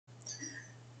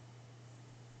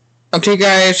Okay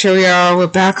guys, here we are, we're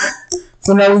back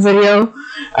for another video.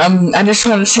 I just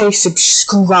want to say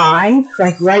subscribe,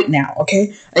 like right now,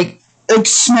 okay? Like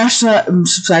smash that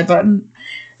subscribe button,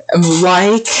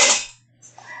 like,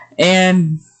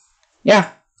 and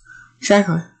yeah,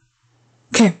 exactly.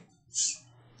 Okay.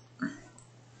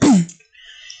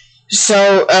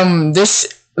 So,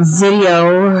 this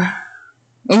video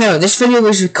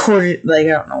was recorded, like,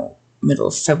 I don't know, middle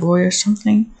of February or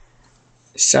something.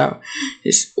 So,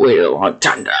 just waited a long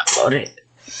time to upload it.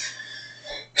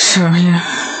 So,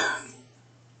 yeah.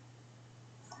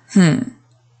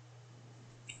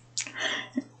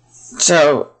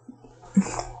 So,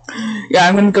 yeah,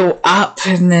 I'm gonna go up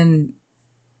and then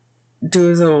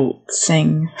do a little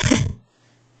thing.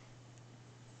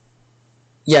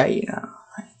 Yeah, you know.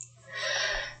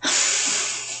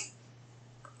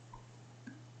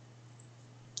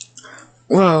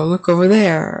 Whoa, look over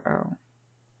there. Oh.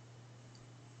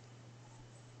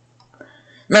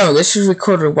 No, this was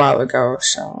recorded a while ago,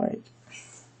 so, like,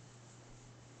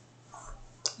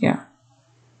 yeah.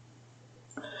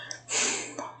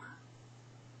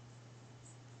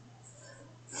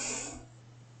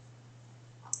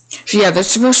 So, yeah, that's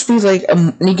supposed to be, like,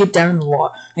 when you get down the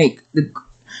wall, like, you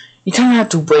kind of have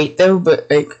to wait, though, but,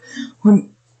 like,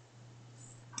 when,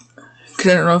 cause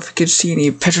I don't know if you could see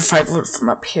any petrified wood from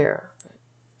up here, but,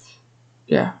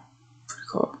 yeah, pretty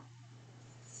cool.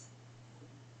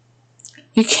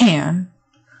 You can.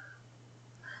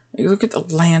 Like, look at the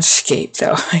landscape,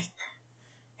 though, like,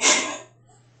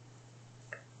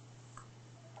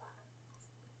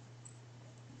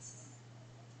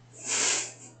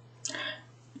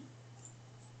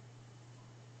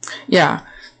 yeah.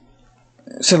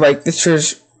 So, like, this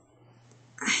was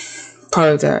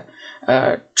part of the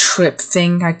trip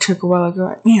thing I took a while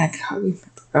ago. Man, I can hardly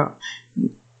remember.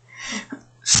 Oh.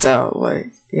 So,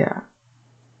 like, yeah.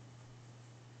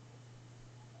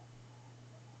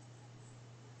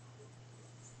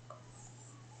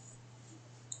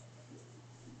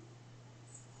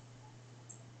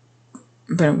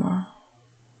 But anymore.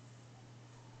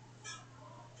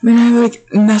 I mean, I have, like,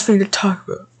 nothing to talk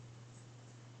about.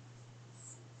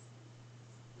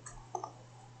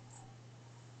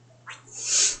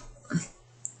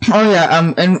 Oh, yeah,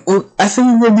 and I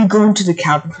think we'll be going to the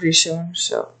cabin pretty soon,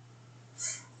 so.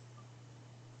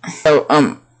 So,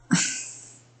 and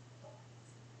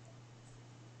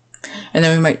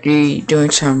then we might be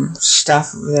doing some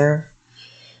stuff over there.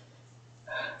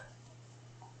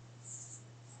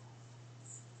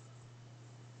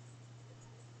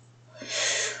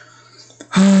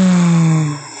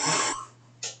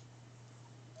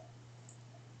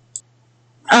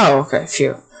 Oh, okay,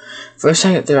 phew. For a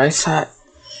second there, I thought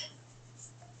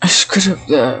I screwed up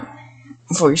the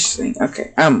voice thing.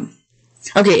 Okay,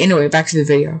 okay, anyway, back to the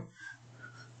video.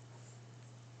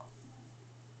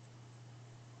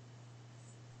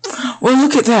 Well,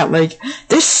 look at that, like,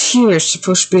 this here is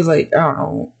supposed to be, like, I don't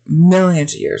know,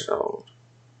 millions of years old.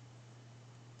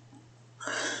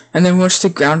 And then once the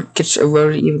ground gets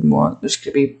eroded even more, there's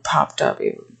gonna be popped up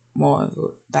even more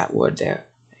of that wood there.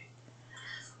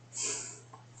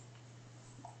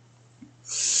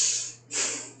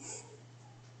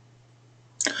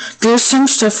 There's some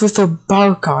stuff with a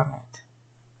bark on it.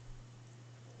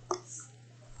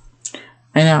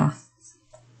 I know.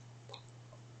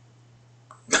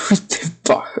 With the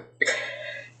bark.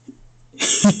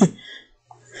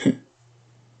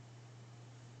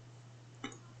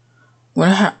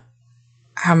 Wonder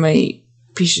how many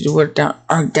pieces of wood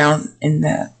are down in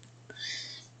that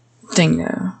thing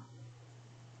there.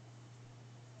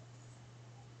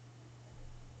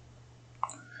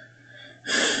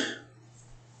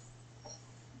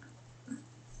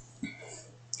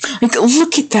 Like,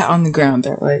 look at that on the ground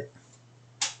there, like.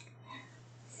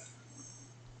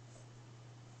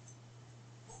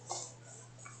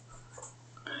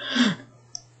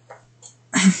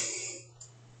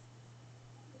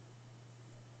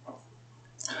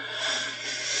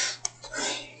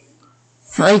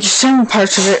 Like, some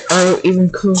parts of it are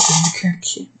even cooler than the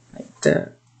correction. Like,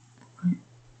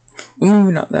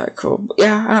 maybe not that cool, but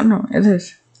yeah, I don't know, it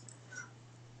is.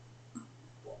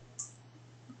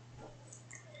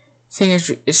 Thing is,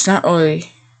 it's not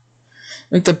really,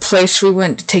 like, the place we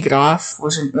went to take it off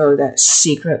wasn't really that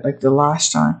secret, like the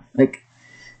last time, like,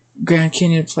 Grand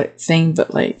Canyon thing,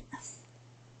 but, like,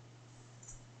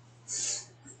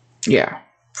 yeah,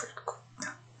 pretty cool.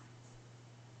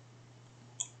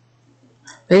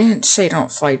 They didn't say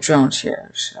don't fly drones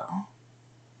here, so.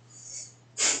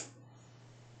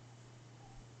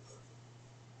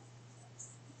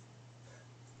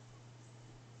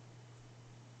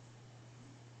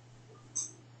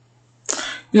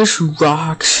 Just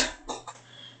rocks.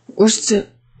 what's the?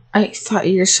 I thought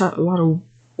you just saw a lot of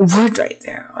wood right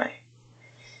there. Like,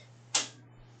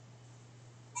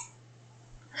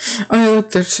 oh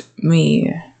look, there's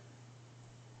me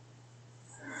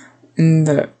in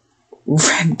the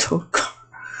rental car.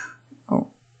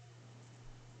 Oh,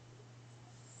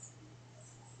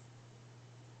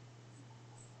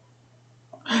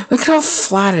 look how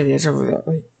flat it is over there.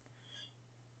 Like,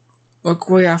 look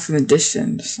way off in the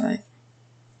distance. Like,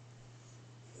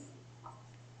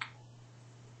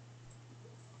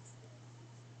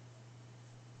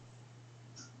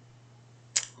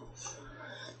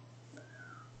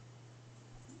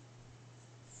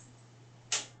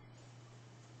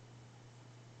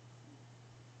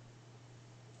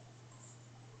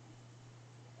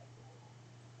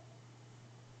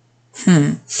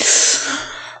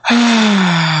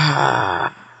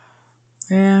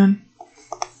 man,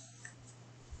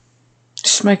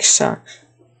 this mic sucks.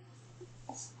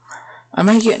 I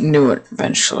might get into it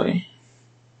eventually.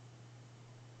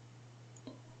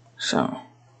 So,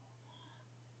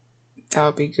 that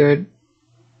would be good.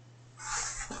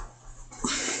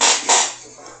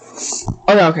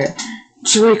 Oh, okay.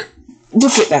 So, like,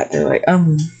 look at that. They're like,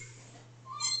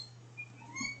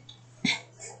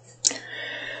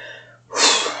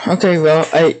 okay, well,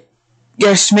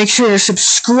 yes, make sure to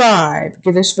subscribe.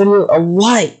 Give this video a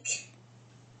like.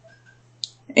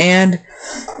 And,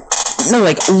 no,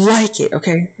 like it,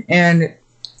 okay? And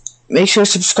make sure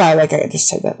to subscribe, like I just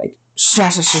said that. Like,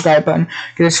 smash the subscribe button.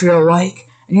 Give this video a like.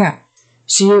 And yeah,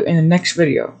 see you in the next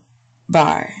video.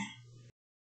 Bye.